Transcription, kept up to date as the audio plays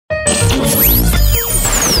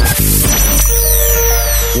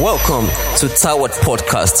Welcome to Tawad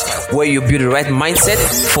Podcast, where you build the right mindset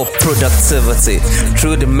for productivity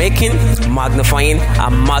through the making, magnifying,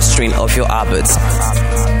 and mastering of your habits.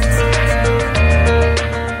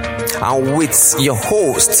 And with your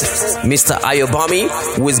host, Mr. Ayobami,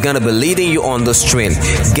 who is going to be leading you on this train.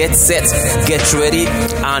 Get set, get ready,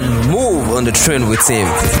 and move on the train with him.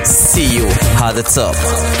 See you at the top.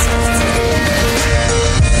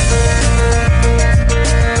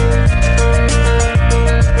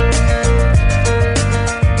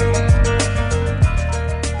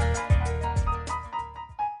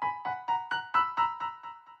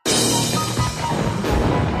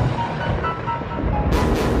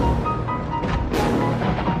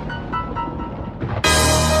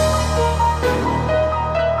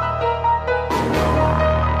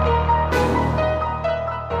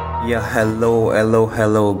 Yeah,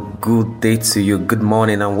 hello. Good day to you. Good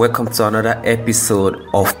morning, and welcome to another episode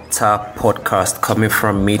of TAP Podcast coming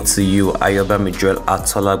from me to you, Ayobami Joel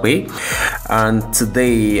Atolagbe. And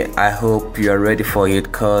today, I hope you are ready for it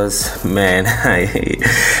because, man,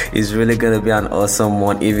 it's really going to be an awesome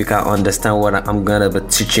one if you can understand what I'm going to be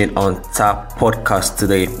teaching on TAP Podcast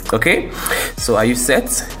today. Okay, so are you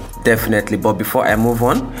set? Definitely, but before I move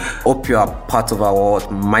on, hope you are part of our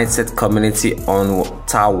mindset community on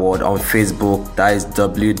Tawad on Facebook. That is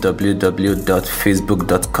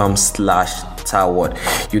www.facebook.com/Tawad.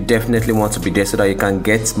 You definitely want to be there so that you can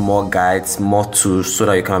get more guides, more tools, so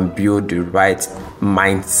that you can build the right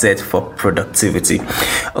mindset for productivity.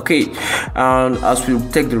 Okay, as we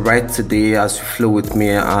take the ride today, as you flow with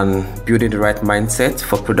me and building the right mindset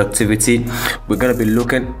for productivity, we're going to be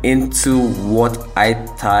looking into what I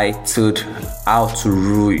titled How to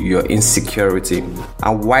Rule Your Insecurity.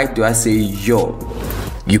 And why do I say yo?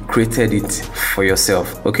 You created it for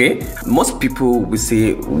yourself. Okay, most people will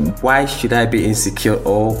say, why should I be insecure,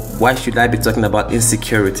 or why should I be talking about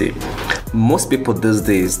insecurity? Most people these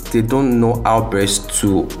days, they don't know how best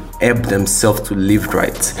to help themselves to live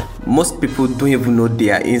right. Most people don't even know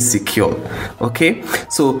they are insecure. Okay,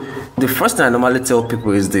 so the first thing I normally tell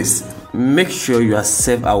people is this: make sure you are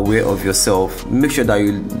self-aware of yourself. Make sure that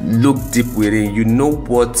you look deep within. You know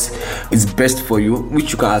what is best for you,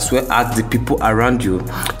 which you can as well ask the people around you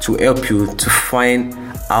to help you to find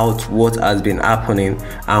out what has been happening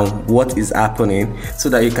and what is happening, so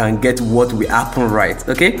that you can get what will happen right.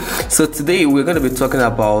 Okay, so today we're going to be talking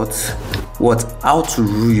about how to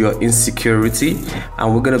rule your insecurity,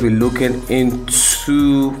 and we're going to be looking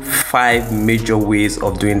into 5 major ways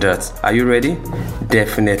of doing that. Are you ready?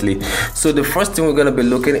 Definitely. So the first thing we're going to be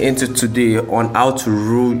looking into today on how to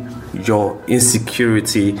rule your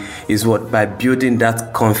insecurity is by building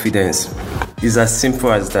that confidence. It's as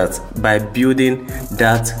simple as that. By building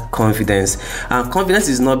that confidence. And confidence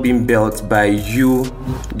is not being built by you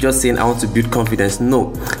just saying I want to build confidence.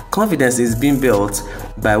 No, confidence is being built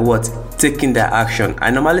by taking that action.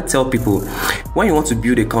 I normally tell people, when you want to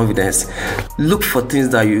build a confidence, look for things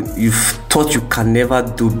that you've thought you can never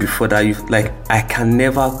do before, that you like, I can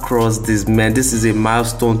never cross this, man, this is a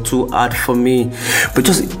milestone too hard for me, but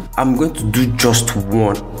I'm going to do just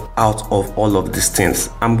one out of all of these things.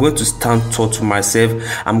 I'm going to stand tall to myself.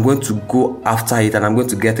 I'm going to go after it, and I'm going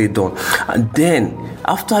to get it done. And then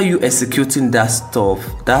after you executing that stuff,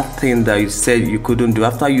 that thing that you said you couldn't do,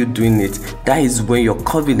 after you doing it, that is when your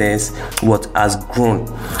confidence has grown.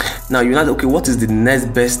 Now you're not okay, what is the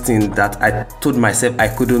next best thing that I told myself I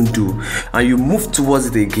couldn't do? And you move towards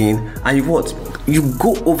it again, and you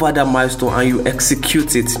go over that milestone and you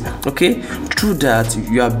execute it. Okay, through that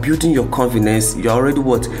you are building your confidence. You're already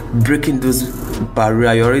breaking those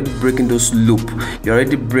barriers. You're already breaking those loop. You're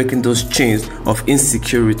already breaking those chains of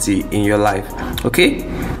insecurity in your life. Okay,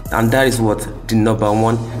 and that is the number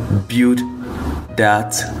one: build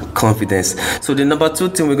that confidence. So the number 2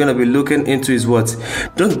 thing we're going to be looking into is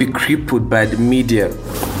don't be crippled by the media.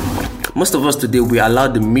 Most of us today, we allow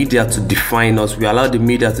the media to define us. We allow the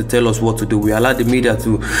media to tell us what to do. We allow the media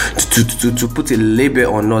to put a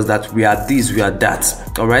label on us that we are this, we are that.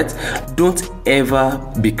 All right? Don't ever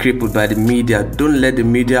be crippled by the media. Don't let the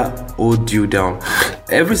media hold you down.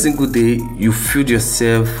 Every single day, you feed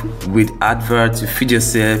yourself with adverts. You feed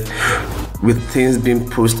yourself with things being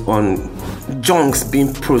posted on junks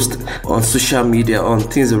being posted on social media, on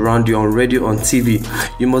things around you, on radio, on TV.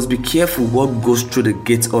 You must be careful what goes through the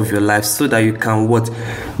gates of your life, so that you can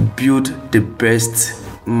build the best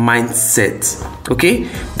mindset. Okay,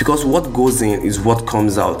 because what goes in is what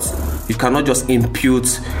comes out. You cannot just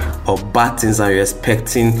impute or bad things and you're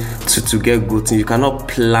expecting to get good things. You cannot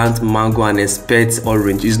plant mango and expect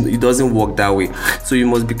orange. It doesn't work that way. So you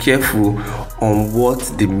must be careful on what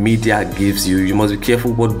the media gives you. You must be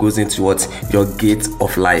careful what goes into what your gate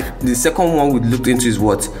of life. The second one we looked into is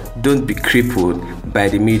what? Don't be crippled by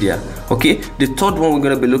the media. Okay, the third one we're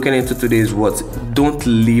going to be looking into today is what? Don't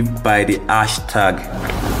live by the hashtag.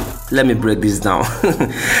 Let me break this down.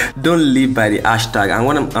 Don't live by the hashtag. And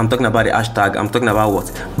when I'm talking about the hashtag, I'm talking about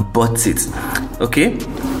what? But it. Okay?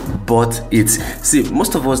 But it. See,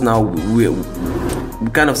 most of us now, we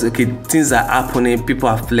kind of say, okay, things are happening, people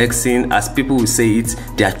are flexing, as people will say it,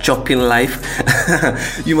 they are chopping life.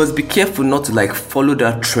 You must be careful not to like follow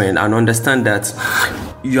that trend and understand that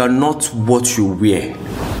you are not what you wear.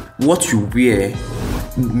 What you wear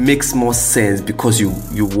makes more sense because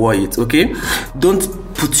you wore it. Okay, don't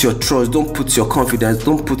put your trust, don't put your confidence,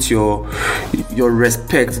 don't put your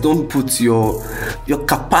respect, don't put your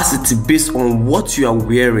capacity based on what you are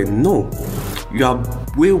wearing. No, you are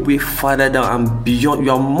way farther down and beyond.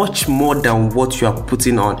 You are much more than what you are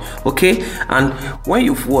putting on. Okay, and when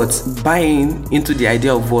you've buying into the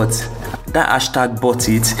idea of that hashtag bought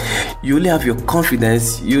it, you only have your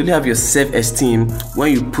confidence, you only have your self-esteem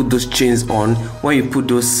when you put those chains on, when you put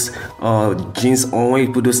those jeans on, when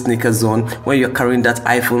you put those sneakers on, when you're carrying that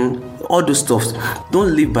iPhone, all those stuff.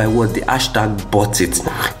 Don't live by the hashtag bought it.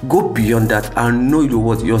 Go beyond that and know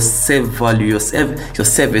your self-value, your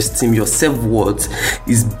self-esteem, your self-worth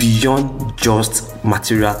is beyond just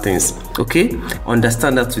material things. Okay,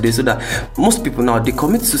 understand that today, so that most people now, they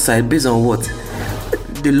commit suicide based on what?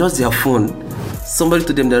 They lost their phone, somebody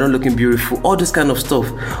told them they're not looking beautiful, all this kind of stuff,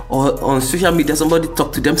 or on social media somebody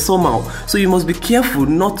talked to them somehow. So you must be careful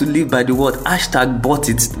not to live by the word hashtag bought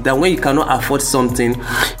it, that when you cannot afford something,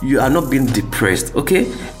 you are not being depressed.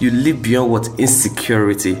 Okay, you live beyond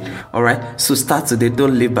insecurity. All right, so start today.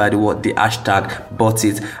 Don't live by the hashtag bought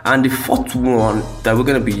it. And the fourth one that we're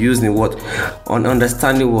going to be using on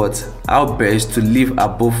understanding how best to live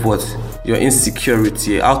above your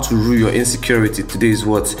insecurity, how to rule your insecurity today is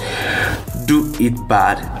do it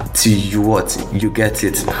bad till you get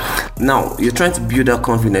it. Now you're trying to build that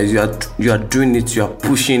confidence, you are doing it, you are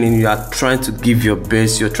pushing in, you are trying to give your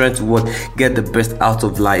best, you're trying to get the best out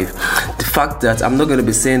of life. The fact that I'm not going to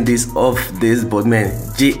be saying this off this, but man,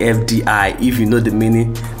 JFDI, if you know the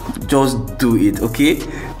meaning, just do it. Okay,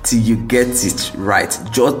 till you get it right.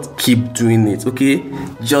 Just keep doing it. Okay,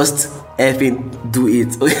 just effing do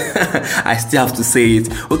it. I still have to say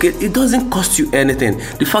it. Okay, it doesn't cost you anything.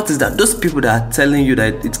 The fact is that those people that are telling you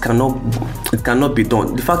that it cannot be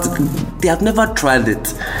done, the fact is they have never tried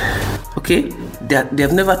it. Okay, they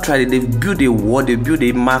have never tried it. They've built a wall, they built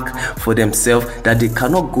a mark for themselves that they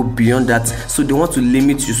cannot go beyond that. So they want to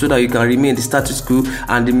limit you so that you can remain in the status quo,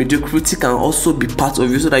 and the mediocrity can also be part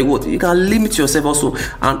of you, so that you can limit yourself also,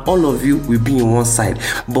 and all of you will be in one side.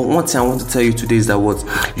 But one thing I want to tell you today is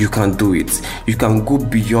that you can do it. You can go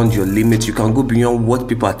beyond your limits. You can go beyond what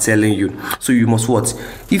people are telling you. So you must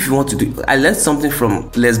if you want to do. I learned something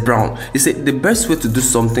from Les Brown. He said the best way to do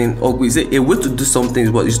something, or he said a way to do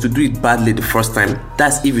something is to do it badly the first time.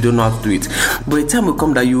 That's if you don't know how to do it. But the time will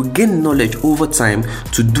come that you gain knowledge over time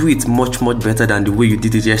to do it much better than the way you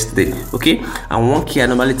did it yesterday. Okay, and one key I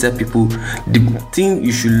normally tell people, the thing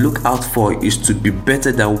you should look out for is to be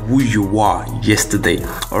better than who you were yesterday.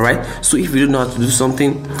 All right, so if you don't know how to do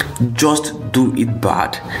something, just do it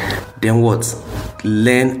bad. Then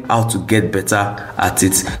learn how to get better at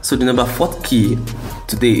it. So the number 4th key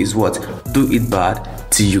today is do it bad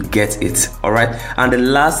till you get it. All right, and the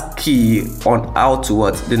last key on how to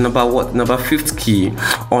number 5th key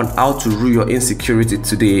on how to rule your insecurity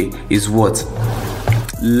today is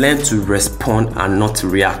learn to respond and not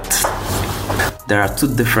react. There are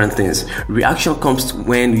two different things. Reaction comes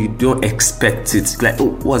when you don't expect it, like, oh,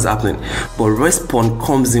 what's happening? But response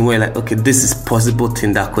comes in where like, okay, this is possible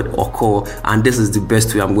thing that could occur, and this is the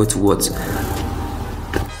best way I'm going to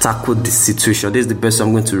tackle this situation. This is the best way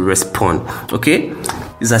I'm going to respond. Okay,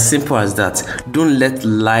 it's as simple as that. Don't let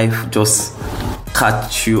life just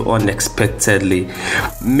catch you unexpectedly.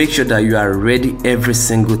 Make sure that you are ready every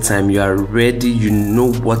single time. You are ready. You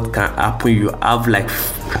know what can happen. You have like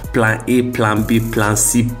plan A, plan B, plan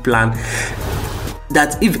C, plan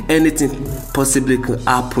that if anything possibly could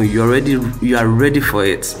happen, you are ready for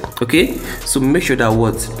it. Okay, so make sure that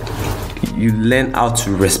you learn how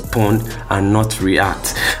to respond and not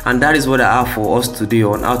react. And that is what I have for us today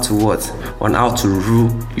on how to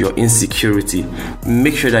rule your insecurity.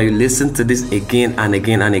 Make sure that you listen to this again and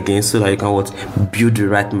again and again, so that you can build the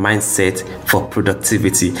right mindset for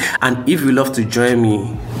productivity. And if you love to join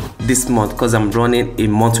me this month, because I'm running a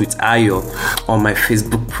month with Ayo on my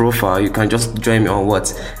Facebook profile. You can just join me on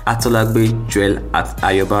what? Atolagbe Joel at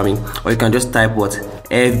Ayobami, or you can just type what?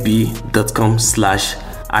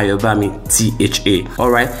 fb.com/Ayobami THA.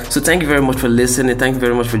 Alright, so thank you very much for listening. Thank you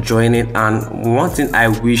very much for joining. And one thing I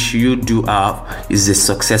wish you do have is a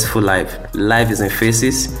successful life. Life is in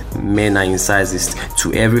phases, men are in sizes.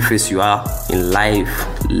 To every phase you are in life,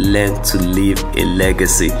 learn to leave a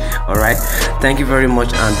legacy. Alright, thank you very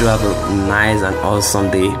much, and do have a nice and awesome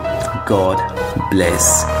day. God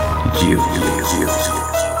bless you.